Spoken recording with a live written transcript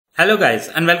Hello guys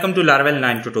and welcome to Laravel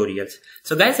 9 tutorials.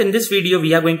 So guys, in this video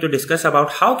we are going to discuss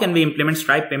about how can we implement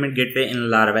Stripe payment gateway in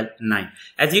Laravel 9.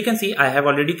 As you can see, I have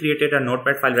already created a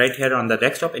notepad file right here on the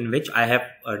desktop in which I have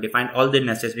defined all the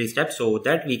necessary steps so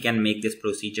that we can make this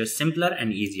procedure simpler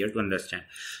and easier to understand.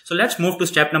 So let's move to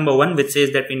step number 1, which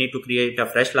says that we need to create a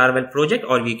fresh Laravel project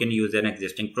or we can use an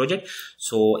existing project.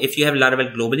 So if you have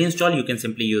Laravel globally installed, you can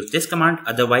simply use this command.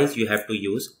 Otherwise you have to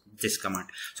use this command.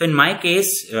 So in my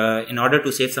case, in order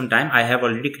to save some time, I have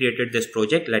already created this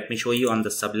project. Let me show you on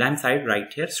the Sublime side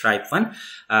right here, Stripe 1.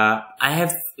 I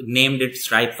have named it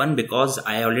Stripe 1 because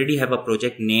I already have a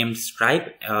project named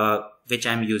Stripe, which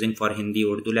I'm using for Hindi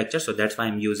Urdu lecture. So that's why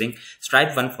I'm using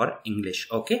Stripe 1 for English.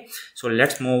 Okay. So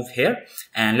let's move here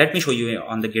and let me show you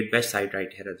on the Git bash side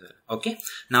right here as well. Okay.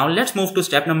 Now let's move to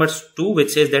step number 2, which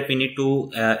says that we need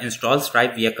to install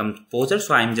Stripe via Composer.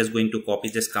 So I'm just going to copy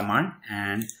this command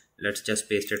and let's just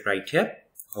paste it right here.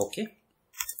 Okay,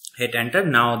 hit enter.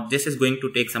 Now this is going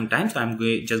to take some time, so I'm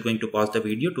just going to pause the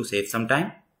video to save some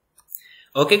time.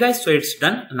 Okay guys, so it's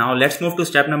done. Now let's move to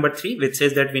step number 3, which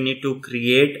says that we need to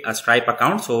create a Stripe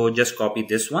account. So just copy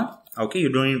this one. Okay, you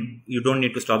don't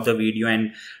need to stop the video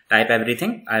and type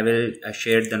everything. I will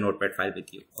share the notepad file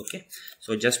with you. Okay,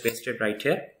 so just paste it right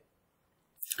here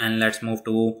and let's move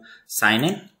to sign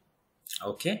in.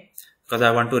 Okay, because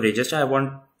I want to register,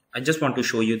 I just want to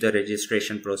show you the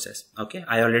registration process. Okay,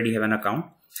 I already have an account.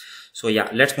 So yeah,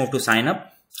 let's move to sign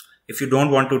up. If you don't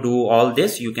want to do all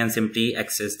this, you can simply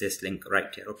access this link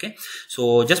right here. Okay,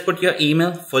 so just put your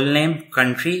email, full name,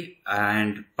 country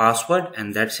and password,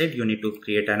 and that's it. You need to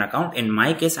create an account. In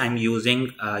my case, I'm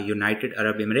using United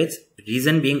Arab Emirates.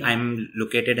 Reason being, I'm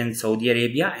located in Saudi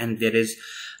Arabia and there is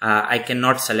I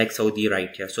cannot select Saudi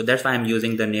right here. So that's why I'm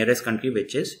using the nearest country,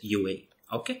 which is UAE.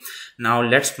 Okay, now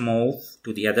let's move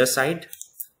to the other side,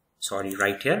 sorry,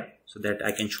 right here, so that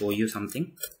I can show you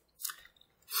something.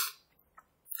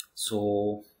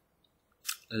 So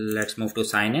let's move to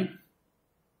sign in.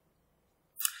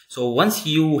 So once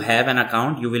you have an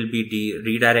account, you will be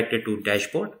redirected to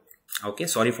dashboard. Okay,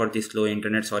 sorry for the slow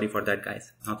internet, sorry for that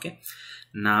guys. Okay,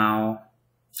 now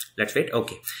let's wait.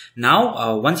 Okay,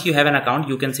 now once you have an account,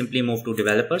 you can simply move to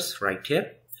developers right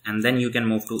here, and then you can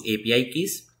move to API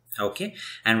keys. Okay,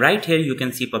 and right here you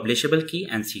can see publishable key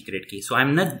and secret key. So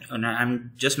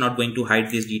I'm just not going to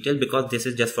hide these details because this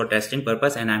is just for testing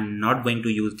purpose and I'm not going to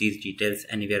use these details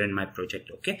anywhere in my project.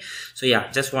 Okay, so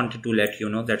yeah, just wanted to let you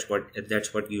know that's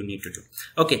what you need to do.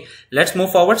 Okay, let's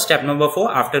move forward. Step number 4,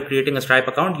 after creating a Stripe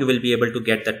account, you will be able to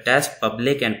get the test,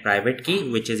 public and private key,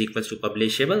 which is equals to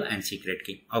publishable and secret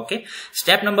key. Okay,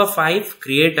 step number 5,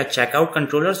 create a checkout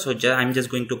controller. So I'm just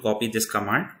going to copy this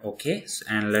command. Okay,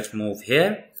 and let's move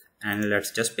here and let's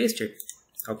just paste it.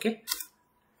 Okay,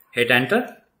 hit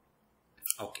enter.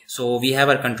 Okay, so we have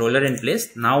our controller in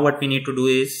place. Now what we need to do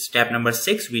is step number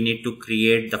 6, we need to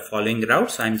create the following route.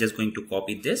 So I'm just going to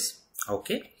copy this.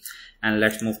 Okay, and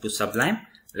let's move to Sublime.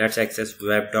 Let's access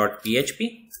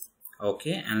web.php.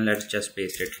 Okay, and let's just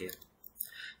paste it here,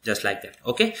 just like that.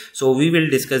 Okay, so we will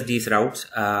discuss these routes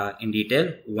in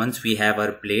detail once we have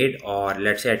our blade, or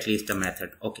let's say at least the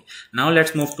method. Okay, now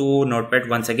let's move to notepad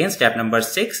once again. Step number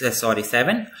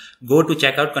 7, go to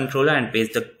checkout controller and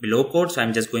paste the below code. So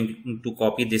I'm just going to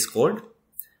copy this code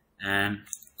and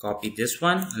copy this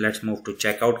one. Let's move to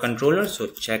checkout controller. So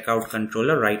checkout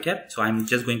controller right here. So I'm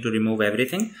just going to remove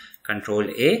everything, Control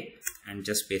A, and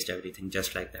just paste everything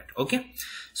just like that. Okay,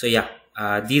 so yeah,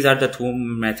 these are the 2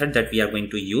 methods that we are going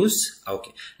to use.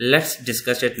 Okay, let's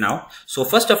discuss it now. So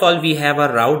first of all, we have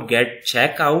a route get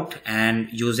checkout, and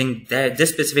using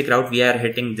this specific route we are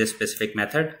hitting this specific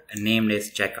method named is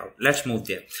checkout. Let's move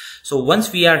there. So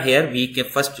once we are here, we can,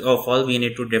 first of all we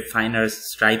need to define our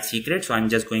Stripe secret. So I'm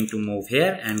just going to move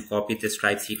here and copy the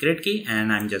Stripe secret key,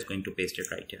 and I'm just going to paste it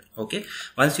right here. Okay,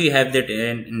 once you have that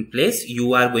in place,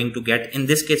 you are going to get, in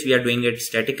this case we are doing it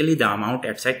statically, the amount,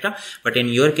 etc., but in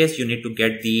your case you need to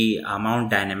get the amount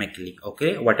dynamically.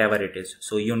 Okay, whatever it is,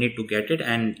 so you need to get it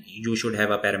and you should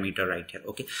have a parameter right here.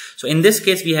 Okay, so in this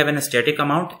case we have a static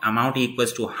amount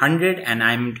equals to 100, and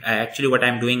I'm actually what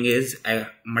I'm doing is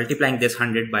multiplying this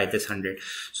 100 by this 100.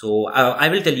 So I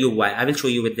will tell you why. I will show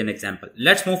you with an example.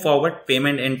 Let's move forward.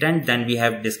 Payment intent, then we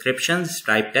have descriptions,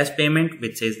 Stripe test payment,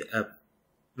 which says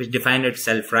which define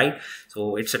itself, right?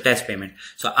 So it's a test payment.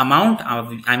 So amount,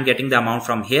 I'm getting the amount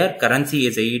from here. Currency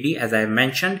is AED, as I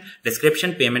mentioned.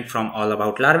 Description, payment from All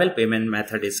About Laravel. Payment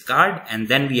method is card. And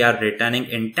then we are returning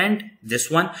intent,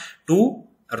 this one, to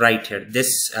right here,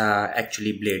 this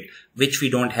actually blade, which we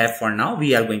don't have for now.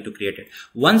 We are going to create it.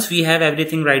 Once we have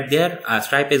everything right there,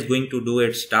 Stripe is going to do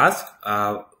its task.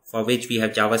 for which we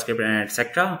have JavaScript and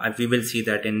etc. We will see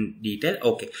that in detail.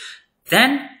 Okay,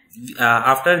 then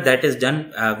after that is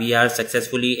done, we are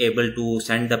successfully able to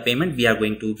send the payment. We are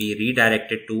going to be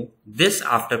redirected to this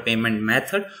after payment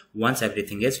method once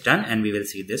everything is done, and we will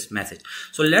see this message.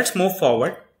 So let's move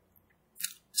forward.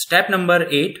 Step number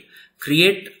 8,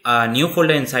 create a new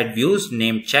folder inside views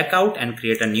named checkout and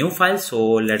create a new file. So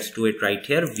let's do it right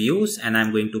here, views, and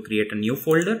I'm going to create a new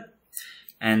folder.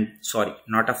 And sorry,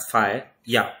 not a file.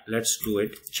 Yeah, let's do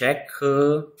it. Check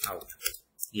out.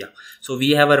 Yeah, so we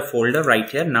have our folder right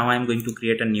here. Now I'm going to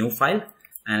create a new file,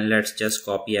 and let's just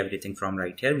copy everything from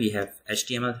right here. We have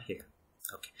HTML here.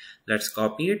 Okay, let's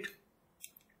copy it.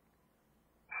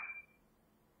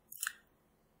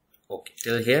 Okay,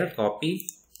 till here, copy,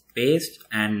 paste,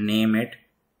 and name it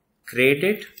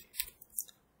credit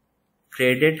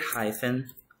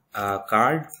hyphen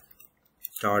card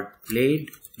dot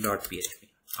blade dot php.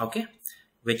 Okay,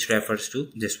 which refers to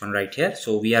this one right here.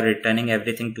 So we are returning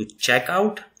everything to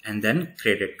checkout and then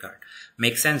credit card.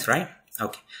 Makes sense, right?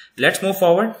 Okay, let's move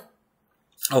forward.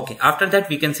 Okay, after that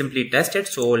we can simply test it.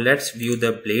 So let's view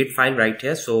the blade file right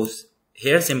here. So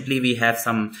here simply we have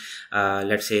some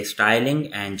let's say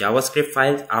styling and JavaScript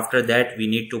files. After that we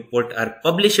need to put our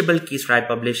publishable key, Stripe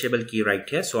publishable key right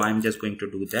here. So I'm just going to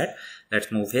do that.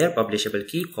 Let's move here, publishable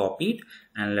key, copied,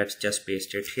 and let's just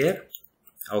paste it here.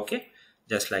 Okay,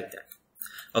 just like that.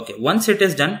 Okay, once it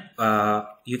is done,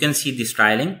 you can see the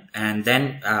styling, and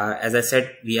then as I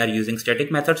said, we are using static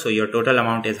method. So your total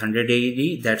amount is 100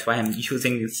 AED. That's why I'm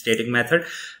using static method,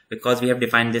 because we have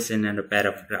defined this in a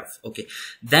paragraph. Okay,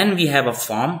 then we have a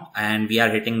form, and we are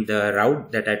hitting the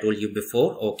route that I told you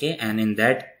before. Okay, and in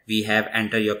that we have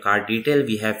enter your card detail,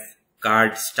 we have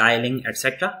card styling,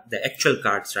 etc., the actual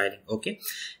card styling. Okay,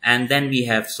 and then we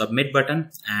have submit button,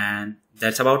 and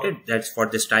that's about it. That's for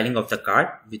the styling of the card,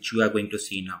 which you are going to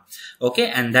see now. Okay,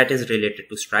 and that is related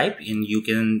to Stripe, and you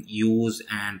can use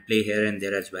and play here and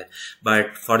there as well,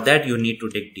 but for that you need to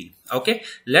dig deep. Okay,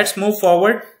 let's move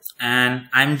forward, and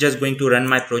I'm just going to run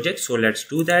my project. So let's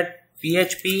do that.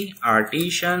 PHP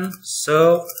artisan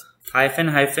serve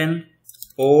hyphen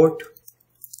port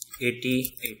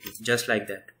 8080, just like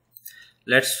that.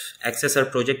 Let's access our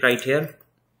project right here.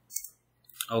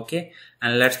 Okay,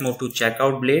 and let's move to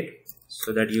checkout blade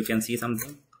so that you can see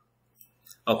something.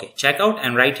 Okay, checkout,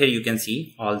 and right here you can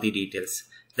see all the details.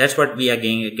 That's what we are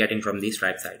getting from the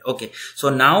Stripe side. Okay, so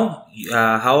now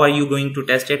how are you going to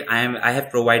test it? I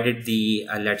have provided the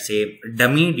let's say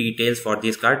dummy details for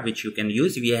this card, which you can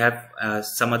use. We have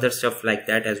some other stuff like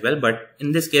that as well, but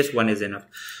in this case one is enough.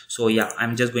 So yeah,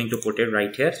 I'm just going to put it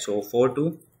right here. So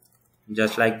 42,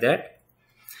 just like that.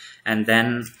 And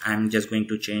then I'm just going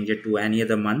to change it to any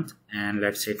other month, and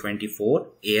let's say 24,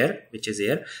 air, which is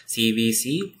air,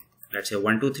 CVC, let's say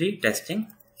 1 2 3, testing,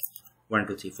 1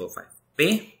 2 3 4 5,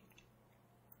 pay.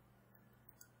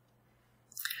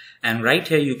 And right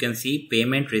here you can see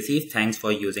payment received, thanks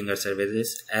for using our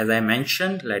services. As I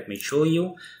mentioned, let me show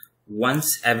you.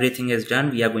 Once everything is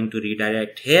done, we are going to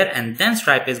redirect here, and then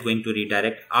Stripe is going to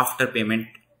redirect after payment.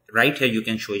 Right here you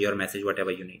can show your message,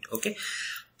 whatever you need.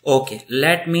 Okay,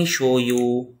 let me show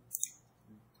you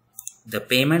the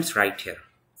payments right here.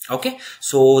 Okay,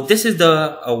 so this is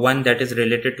the one that is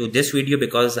related to this video,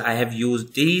 because I have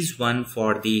used these one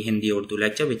for the Hindi Urdu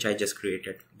lecture, which I just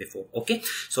created before. Okay,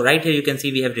 so right here you can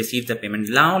see we have received the payment.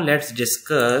 Now let's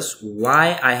discuss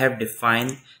why I have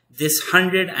defined this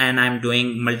 100 and I'm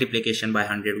doing multiplication by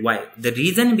 100. Why? The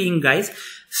reason being, guys,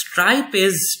 Stripe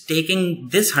is taking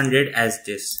this 100 as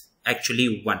this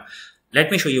actually 1. Let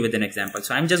me show you with an example.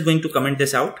 So I'm just going to comment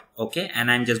this out. Okay,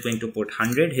 and I'm just going to put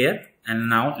 100 here, and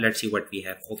now let's see what we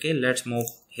have. Okay, let's move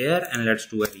here and let's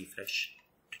do a refresh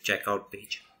to checkout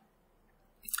page.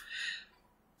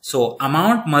 So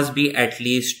amount must be at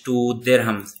least 2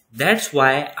 dirhams. That's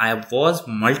why I was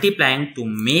multiplying to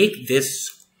make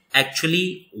this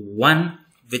actually 1,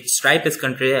 which Stripe is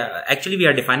considering. Actually we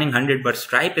are defining 100, but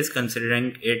Stripe is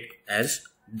considering it as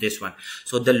this one.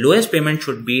 So the lowest payment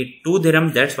should be 2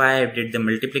 dirham. That's why I did the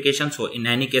multiplication. So in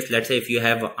any case, let's say if you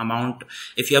have amount,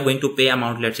 if you are going to pay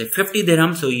amount, let's say 50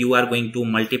 dirham, so you are going to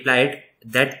multiply it,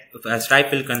 that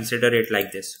Stripe will consider it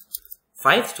like this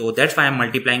 5. So that's why I'm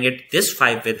multiplying it this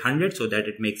 5 with 100, so that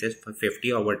it makes it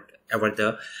 50 or whatever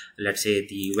the, let's say,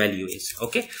 the value is.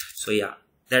 Okay, so yeah,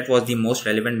 that was the most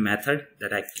relevant method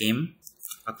that I came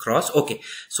across. Okay,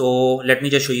 so let me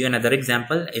just show you another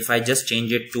example. If I just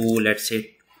change it to, let's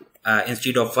say,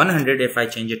 instead of 100, if I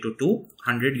change it to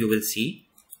 200, you will see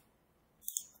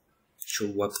it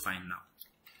should work fine now,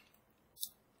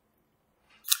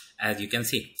 as you can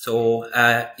see. So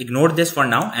ignore this for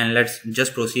now, and let's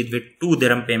just proceed with 2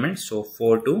 dirham payment. So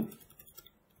 42,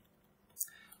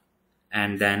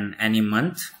 and then any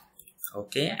month.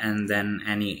 Okay, and then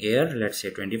any year, let's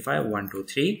say 25, 1 2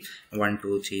 3 1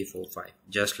 2 3 4 5,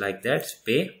 just like that.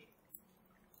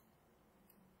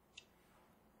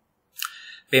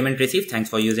 Payment received, thanks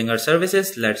for using our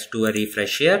services. Let's do a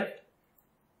refresh here.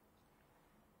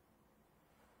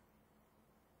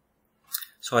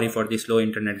 Sorry for the slow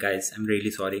internet, guys, I'm really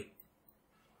sorry.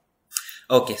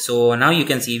 Okay, so now you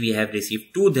can see we have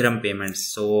received 2 dirham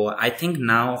payments. So I think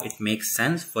now it makes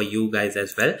sense for you guys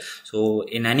as well. So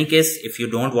in any case, if you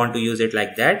don't want to use it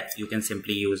like that, you can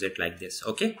simply use it like this.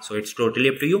 Okay, so it's totally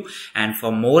up to you. And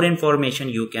for more information,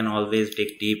 you can always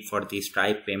dig deep for the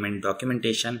Stripe payment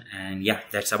documentation. And yeah,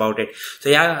 that's about it. So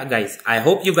yeah, guys, I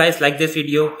hope you guys like this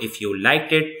video. If you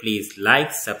liked it, please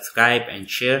like, subscribe and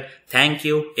share. Thank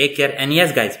you. Take care. And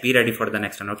yes, guys, be ready for the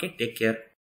next one. Okay, take care.